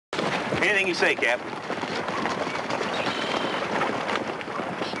Anything you say, Cap.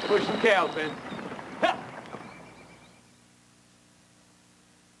 Push some cows, man.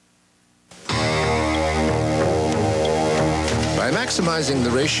 By maximizing the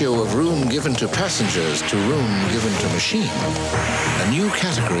ratio of room given to passengers to room given to machine, a new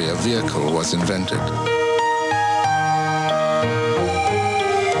category of vehicle was invented.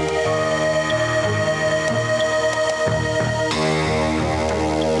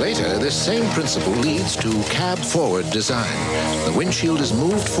 Later, this same principle leads to cab-forward design. The windshield is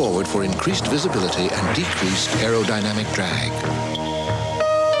moved forward for increased visibility and decreased aerodynamic drag.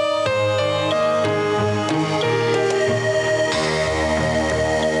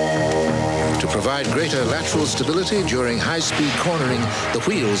 To provide greater lateral stability during high-speed cornering, the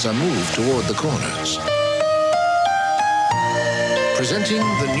wheels are moved toward the corners. Presenting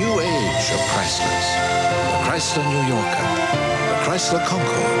the new age of Chryslers. The Chrysler New Yorker, the Chrysler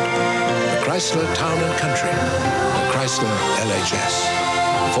Concorde, the Chrysler Town & Country, the Chrysler LHS.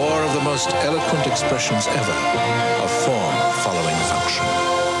 Four of the most eloquent expressions ever of form following function.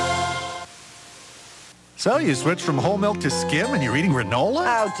 So you switched from whole milk to skim and you're eating granola?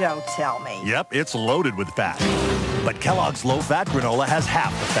 Oh, don't tell me. Yep, it's loaded with fat. But Kellogg's low-fat granola has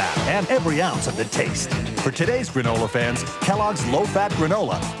half the fat and every ounce of the taste. For today's granola fans, Kellogg's low-fat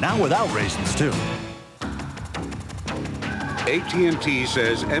granola, now without raisins, too. AT&T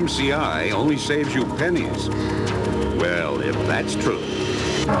says MCI only saves you pennies. Well, if that's true,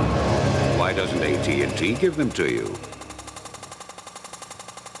 why doesn't AT&T give them to you?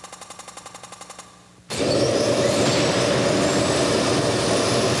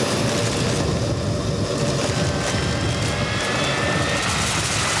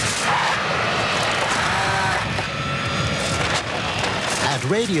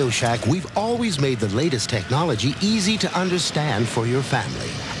 Radio Shack, we've always made the latest technology easy to understand for your family.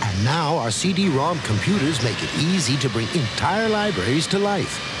 And now our CD-ROM computers make it easy to bring entire libraries to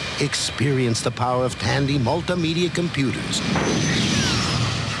life. Experience the power of Tandy multimedia computers.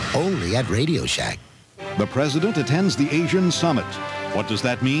 Only at Radio Shack. The President attends the Asian Summit. What does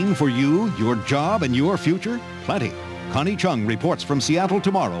that mean for you, your job, and your future? Plenty. Connie Chung reports from Seattle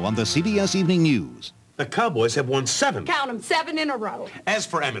tomorrow on the CBS Evening News. The Cowboys have won 7. Count them, 7 in a row. As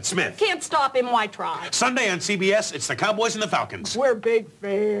for Emmitt Smith. Can't stop him, why try? Sunday on CBS, it's the Cowboys and the Falcons. We're big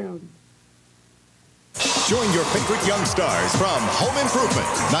fans. Join your favorite young stars from Home Improvement,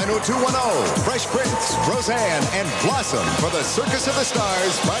 90210, Fresh Prince, Roseanne, and Blossom for the Circus of the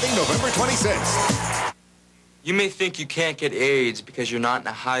Stars, Friday, November 26th. You may think you can't get AIDS because you're not in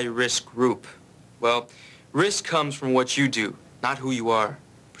a high-risk group. Well, risk comes from what you do, not who you are.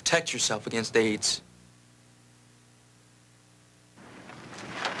 Protect yourself against AIDS.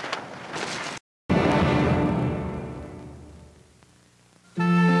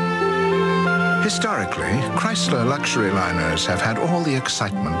 Historically, Chrysler luxury liners have had all the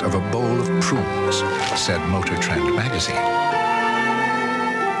excitement of a bowl of prunes, said Motor Trend magazine.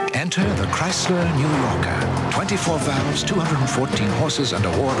 Enter the Chrysler New Yorker. 24 valves, 214 horses, and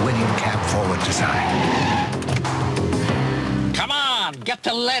award-winning cab-forward design. Come on, get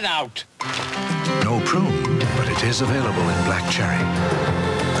the lead out. No prune, but it is available in black cherry.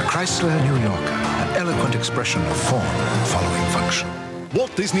 The Chrysler New Yorker, an eloquent expression of form following function.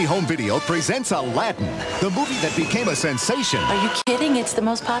 Walt Disney Home Video presents Aladdin, the movie that became a sensation. Are you kidding? It's the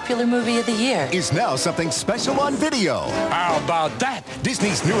most popular movie of the year. Is now something special on video. How about that?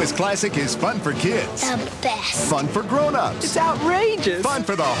 Disney's newest classic is fun for kids. The best. Fun for grown-ups. It's outrageous. Fun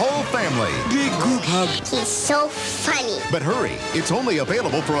for the whole family. Big group hug. He's so funny. But hurry, it's only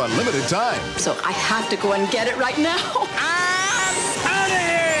available for a limited time. So I have to go and get it right now. I'm out of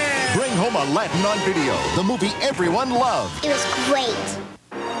here! Bring home Aladdin on video, the movie everyone loved. It was great.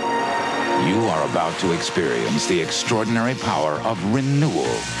 You are about to experience the extraordinary power of renewal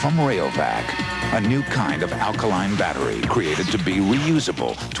from Rayovac, a new kind of alkaline battery created to be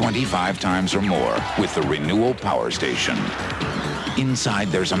reusable 25 times or more with the Renewal Power Station. Inside,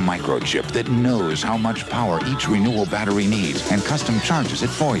 there's a microchip that knows how much power each Renewal battery needs and custom charges it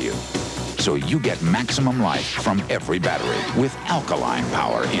for you. So you get maximum life from every battery with alkaline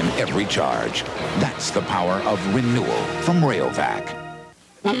power in every charge. That's the power of renewal from Rayovac.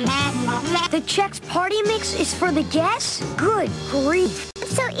 The Chex Party Mix is for the guests? Good grief.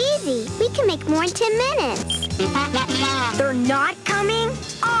 It's so easy. We can make more in 10 minutes. They're not coming?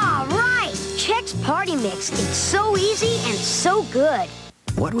 All right. Chex Party Mix. It's so easy and so good.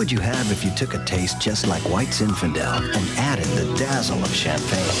 What would you have if you took a taste just like White Zinfandel and added the dazzle of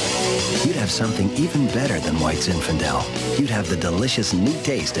champagne? You'd have something even better than White Zinfandel. You'd have the delicious new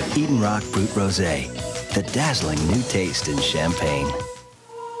taste of Eden Rock Brut Rosé. The dazzling new taste in champagne.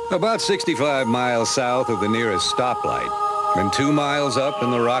 About 65 miles south of the nearest stoplight. And 2 miles up in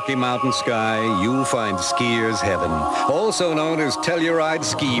the Rocky Mountain sky, you'll find skier's heaven, also known as Telluride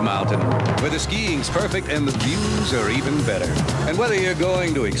Ski Mountain, where the skiing's perfect and the views are even better. And whether you're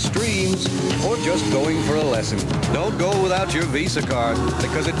going to extremes or just going for a lesson, don't go without your Visa card,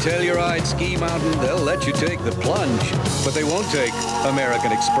 because at Telluride Ski Mountain, they'll let you take the plunge, but they won't take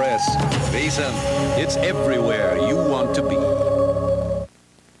American Express. Visa, it's everywhere you want to be.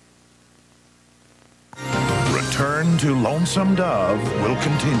 Return to Lonesome Dove will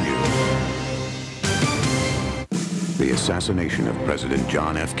continue. The assassination of President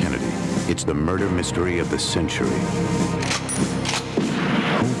John F. Kennedy. It's the murder mystery of the century.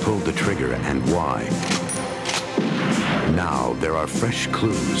 Who pulled the trigger and why? Now there are fresh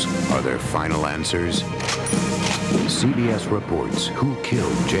clues. Are there final answers? CBS reports Who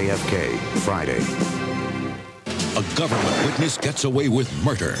Killed JFK Friday. A government witness gets away with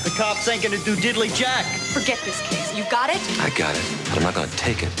murder. The cops ain't gonna do diddly jack. Forget this case. You got it? I got it, but I'm not gonna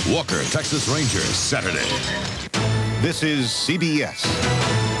take it. Walker, Texas Rangers, Saturday. This is CBS.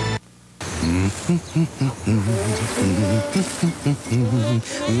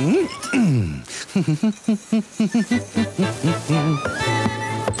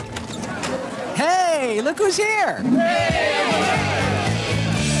 Hey, look who's here.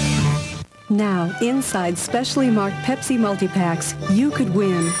 Now, inside specially marked Pepsi multi-packs, you could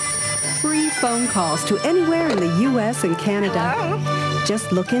win free phone calls to anywhere in the U.S. and Canada. Hello?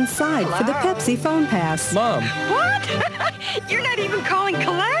 Just look inside for the Pepsi Phone Pass. Mom. What? You're not even calling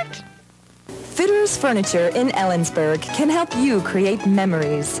collect? Fitterer's Furniture in Ellensburg can help you create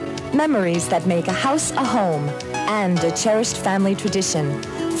memories. Memories that make a house a home and a cherished family tradition.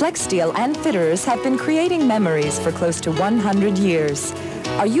 Flex Steel and Fitterers have been creating memories for close to 100 years.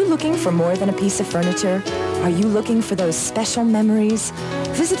 Are you looking for more than a piece of furniture? Are you looking for those special memories?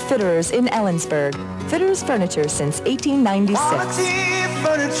 Visit Fitterers in Ellensburg. Fitterers Furniture since 1896. Quality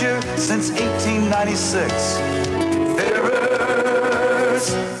furniture since 1896.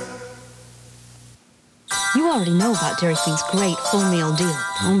 Fitterers. You already know about Dairy Queen's great full meal deal.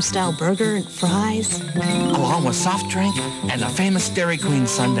 Home-style burger and fries. Along with soft drink and a famous Dairy Queen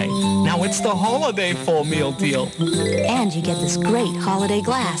sundae. Now it's the holiday full meal deal. And you get this great holiday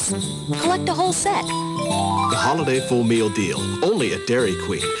glass. Collect a whole set. The holiday full meal deal, only at Dairy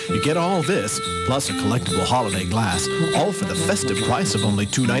Queen. You get all this, plus a collectible holiday glass, all for the festive price of only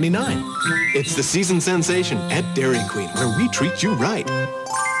 $2.99. It's the season sensation at Dairy Queen, where we treat you right.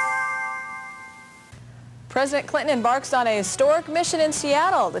 President Clinton embarks on a historic mission in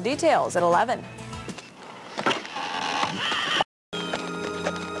Seattle. The details at 11.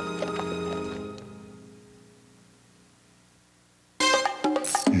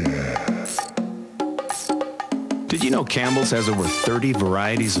 Did you know Campbell's has over 30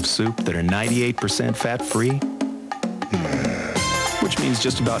 varieties of soup that are 98% fat-free? Which means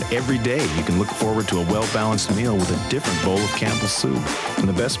just about every day you can look forward to a well-balanced meal with a different bowl of Campbell's soup. And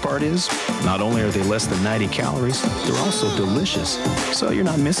the best part is, not only are they less than 90 calories, they're also delicious. So you're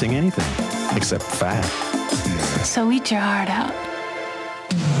not missing anything, except fat. So eat your heart out.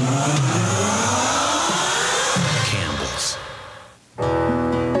 Campbell's.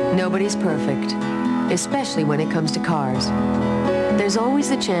 Nobody's perfect, especially when it comes to cars. There's always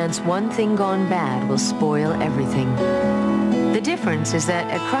the chance one thing gone bad will spoil everything. The difference is that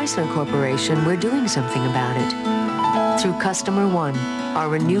at Chrysler Corporation, we're doing something about it. Through Customer One, our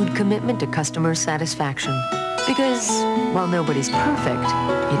renewed commitment to customer satisfaction. Because, while nobody's perfect,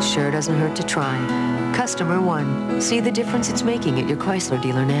 it sure doesn't hurt to try. Customer One. See the difference it's making at your Chrysler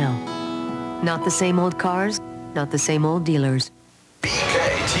dealer now. Not the same old cars, not the same old dealers.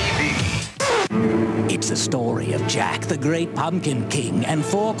 It's the story of Jack, the Great Pumpkin King, and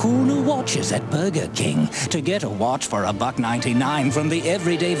 4 cool new watches at Burger King. To get a watch for $1.99 from the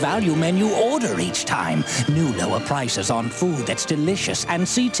everyday value menu, order each time. New lower prices on food that's delicious, and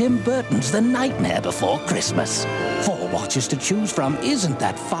see Tim Burton's The Nightmare Before Christmas. 4 watches to choose from, isn't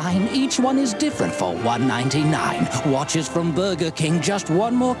that fine? Each one is different for $1.99. Watches from Burger King, just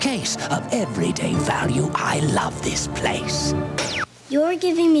one more case of everyday value. I love this place. You're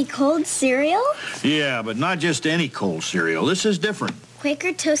giving me cold cereal? Yeah, but not just any cold cereal. This is different.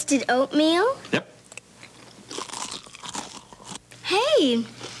 Quaker toasted oatmeal? Yep. Hey,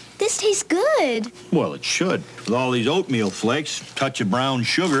 this tastes good. Well, it should. With all these oatmeal flakes, touch of brown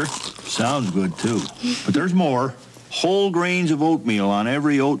sugar. Sounds good, too. But there's more. Whole grains of oatmeal on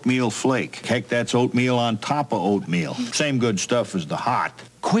every oatmeal flake. Heck, that's oatmeal on top of oatmeal. Same good stuff as the hot.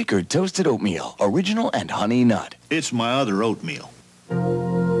 Quaker toasted oatmeal, original and honey nut. It's my other oatmeal.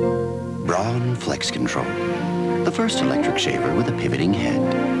 Braun Flex Control. The first electric shaver with a pivoting head.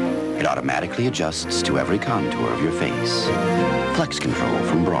 It automatically adjusts to every contour of your face. Flex Control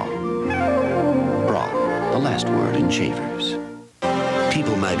from Brawl. Brawl, the last word in shavers.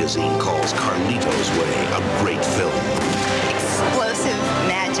 People magazine calls Carlito's Way a great film. Explosive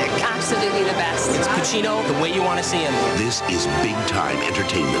magic. Absolutely the best. It's Pacino the way you want to see him. This is big-time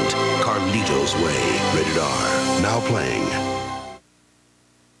entertainment. Carlito's Way, rated R. Now playing.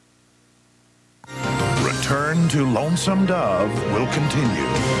 Return to Lonesome Dove will continue.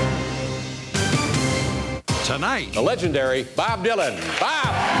 Tonight, the legendary Bob Dylan.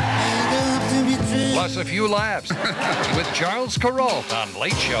 Bob! Plus a few laughs with Charles Kuralt on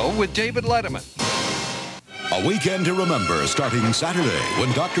Late Show with David Letterman. A weekend to remember starting Saturday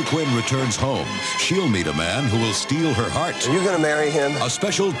when Dr. Quinn returns home. She'll meet a man who will steal her heart. Are you going to marry him? A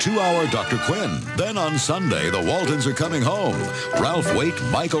special 2-hour Dr. Quinn. Then on Sunday, the Waltons are coming home. Ralph Waite,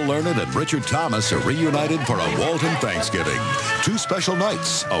 Michael Learned, and Richard Thomas are reunited for a Walton Thanksgiving. 2 special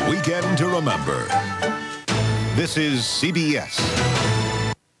nights, a weekend to remember. This is CBS.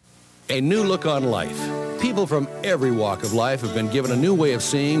 A new look on life. People from every walk of life have been given a new way of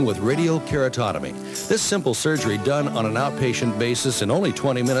seeing with radial keratotomy. This simple surgery done on an outpatient basis in only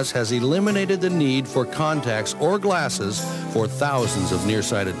 20 minutes has eliminated the need for contacts or glasses for thousands of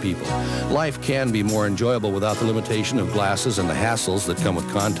nearsighted people. Life can be more enjoyable without the limitation of glasses and the hassles that come with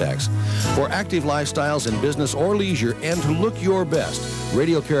contacts. For active lifestyles in business or leisure and to look your best,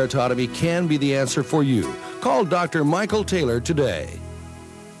 radial keratotomy can be the answer for you. Call Dr. Michael Taylor today.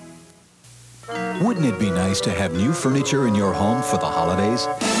 Wouldn't it be nice to have new furniture in your home for the holidays?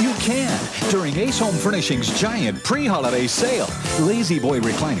 You can during Ace Home Furnishings' giant pre-holiday sale. Lazy Boy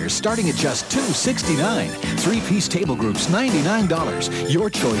recliners starting at just $269. 3-piece table groups, $99. Your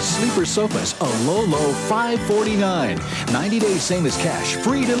choice sleeper sofas, a low $549. 90 days same as cash,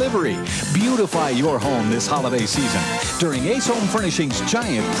 free delivery. Beautify your home this holiday season during Ace Home Furnishings'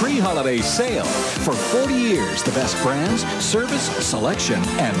 giant pre-holiday sale. For 40 years, the best brands, service, selection,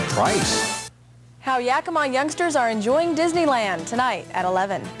 and price. How Yakima youngsters are enjoying Disneyland tonight at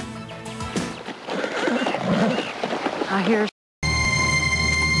 11. I hear.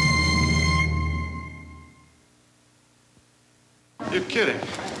 You're kidding.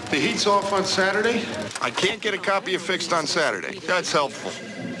 The heat's off on Saturday? I can't get a copy of Fixed on Saturday. That's helpful.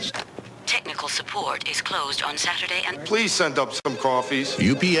 Technical support is closed on Saturday and... Please send up some coffees.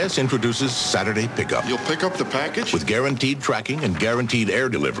 UPS introduces Saturday Pickup. You'll pick up the package? With guaranteed tracking and guaranteed air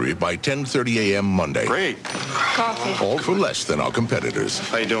delivery by 10:30 a.m. Monday. Great. Coffee. All for less than our competitors.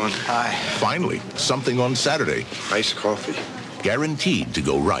 How you doing? Hi. Finally, something on Saturday. Iced coffee. Guaranteed to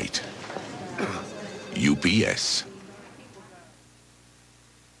go right. UPS.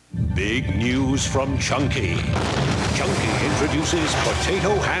 Big news from Chunky. Chunky introduces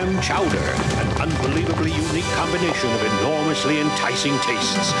potato ham chowder, an unbelievably unique combination of enormously enticing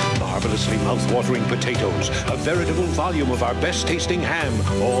tastes, marvelously mouth-watering potatoes, a veritable volume of our best-tasting ham,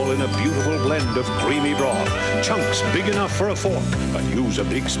 all in a beautiful blend of creamy broth. Chunks big enough for a fork, but use a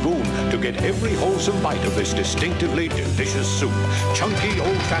big spoon to get every wholesome bite of this distinctively delicious soup. Chunky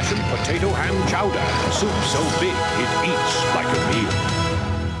old-fashioned potato ham chowder. Soup so big it eats like a meal.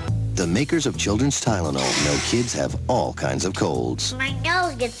 The makers of children's Tylenol know kids have all kinds of colds. My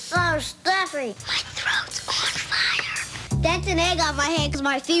nose gets so stuffy. My throat's on fire. That's an egg on my head because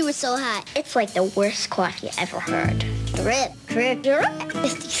my fever's so hot. It's like the worst cough you ever heard. Drip, drip, drip.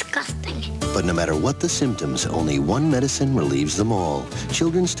 It's disgusting. But no matter what the symptoms, only one medicine relieves them all.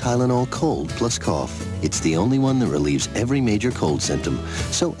 Children's Tylenol Cold Plus Cough. It's the only one that relieves every major cold symptom,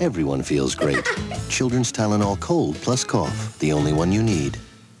 so everyone feels great. Children's Tylenol Cold Plus Cough. The only one you need.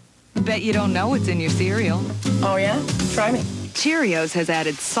 Bet you don't know what's in your cereal. Oh, yeah? Try me. Cheerios has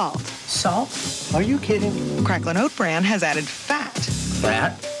added salt. Salt? Are you kidding? Cracklin' Oat Bran has added fat.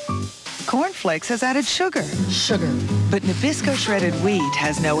 Fat? Corn Flakes has added sugar. Sugar. But Nabisco shredded wheat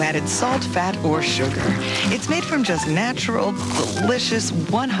has no added salt, fat, or sugar. It's made from just natural, delicious,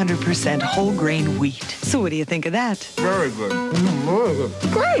 100% whole grain wheat. So what do you think of that? Very good. Very good.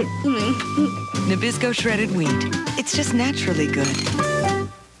 Great. Nabisco shredded wheat. It's just naturally good.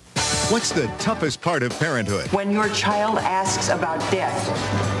 What's the toughest part of parenthood? When your child asks about death.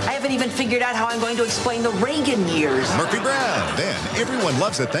 I haven't even figured out how I'm going to explain the Reagan years. Murphy Brown. Then everyone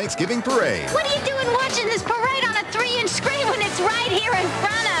loves a Thanksgiving parade. What are you doing watching this parade on a 3-inch screen when it's right here in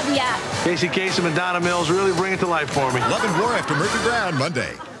front of you? Casey Kasem and Donna Mills really bring it to life for me. Love and War after Murphy Brown,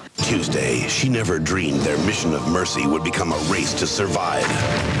 Monday. Tuesday, she never dreamed their mission of mercy would become a race to survive.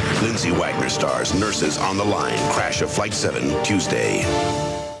 Lindsay Wagner stars Nurses on the Line, crash of Flight 7, Tuesday.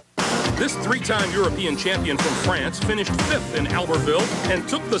 This 3-time European champion from France finished 5th in Albertville and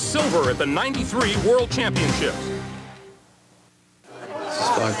took the silver at the '93 World Championships.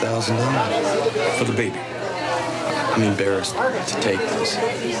 $5,000 for the baby. I'm embarrassed to take this.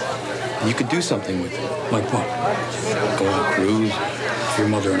 You could do something with it. Like what? Go on a cruise. If your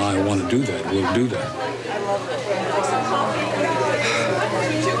mother and I want to do that, we'll do that.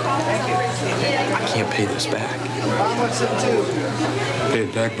 I can't pay this back. Pay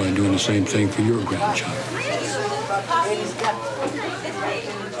it back by doing the same thing for your grandchild.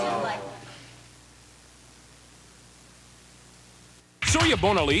 Surya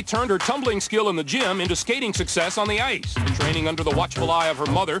Bonali turned her tumbling skill in the gym into skating success on the ice. Training under the watchful eye of her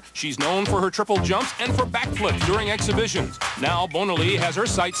mother, she's known for her triple jumps and for backflips during exhibitions. Now Bonali has her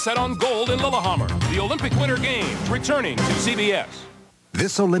sights set on gold in Lillehammer, the Olympic Winter Games, returning to CBS.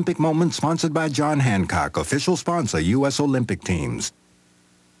 This Olympic moment sponsored by John Hancock, official sponsor, U.S. Olympic teams.